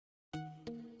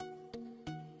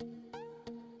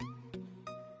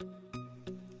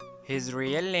His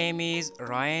real name is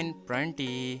Ryan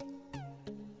Prunty,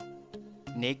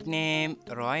 nickname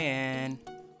Ryan.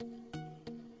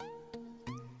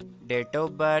 Date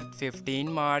of birth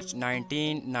 15 March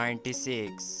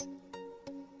 1996.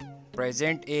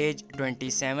 Present age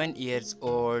 27 years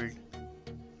old.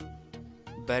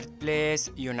 Birthplace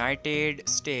United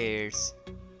States.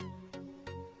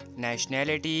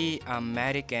 Nationality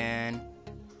American.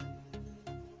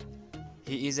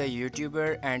 He is a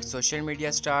YouTuber and social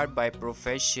media star by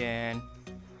profession.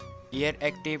 Year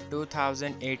active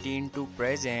 2018 to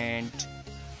present.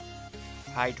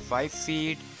 Height 5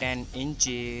 feet 10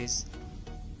 inches.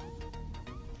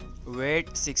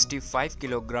 Weight 65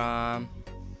 kg.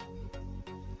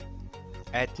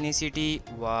 Ethnicity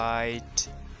white.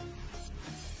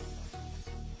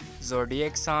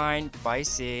 Zodiac sign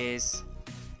Pisces.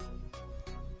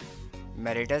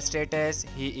 Marital status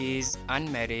he is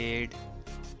unmarried.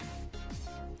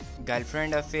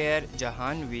 Girlfriend affair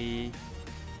Jahanvi.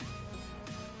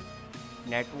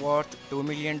 Net worth $2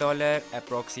 million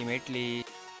approximately.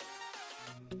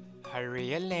 Her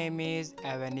real name is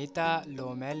Ivanita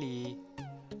Lomeli.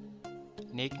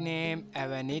 Nickname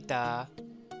Ivanita.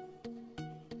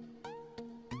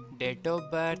 Date of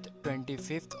birth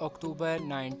 25th October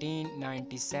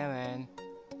 1997.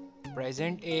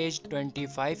 Present age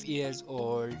 25 years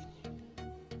old.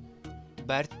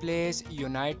 Birthplace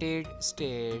United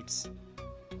States.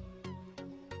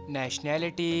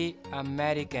 Nationality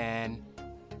American.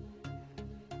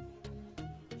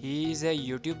 He is a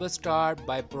YouTuber star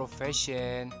by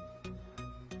profession.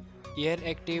 Year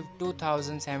active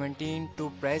 2017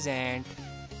 to present.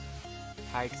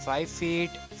 Height 5 feet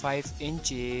 5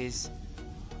 inches.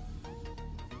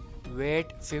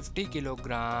 Weight 50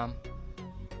 kg.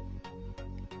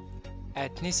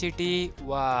 Ethnicity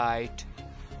white.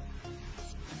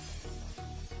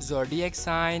 Zodiac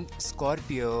sign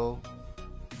Scorpio.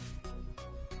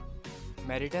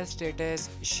 Marital status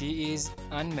she is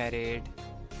unmarried.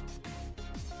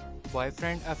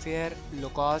 Boyfriend affair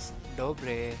Lucas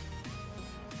Dobre.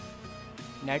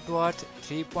 Net worth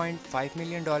 $3.5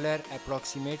 million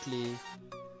approximately.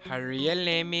 Her real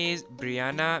name is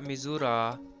Brianna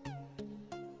Mizura.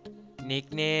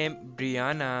 Nickname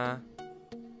Brianna.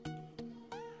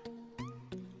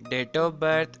 Date of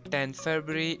birth 10th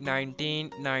February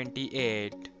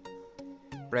 1998.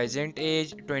 Present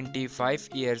age 25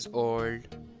 years old.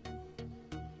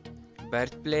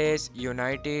 Birthplace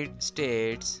United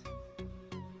States.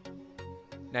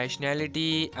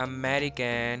 Nationality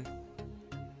American.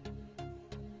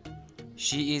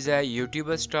 She is a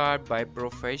YouTuber star by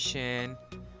profession.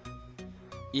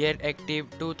 Year active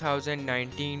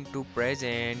 2019 to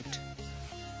present.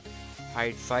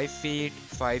 Height 5 feet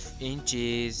 5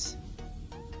 inches.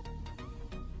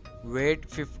 Weight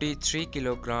 53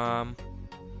 kg.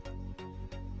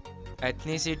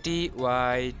 Ethnicity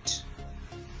white.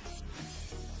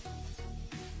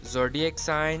 Zodiac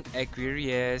sign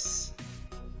Aquarius.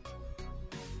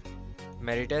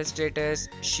 Marital status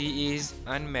she is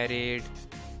unmarried.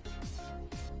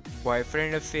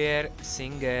 Boyfriend affair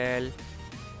single.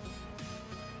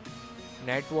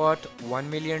 Net worth $1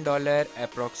 million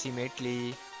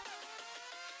approximately.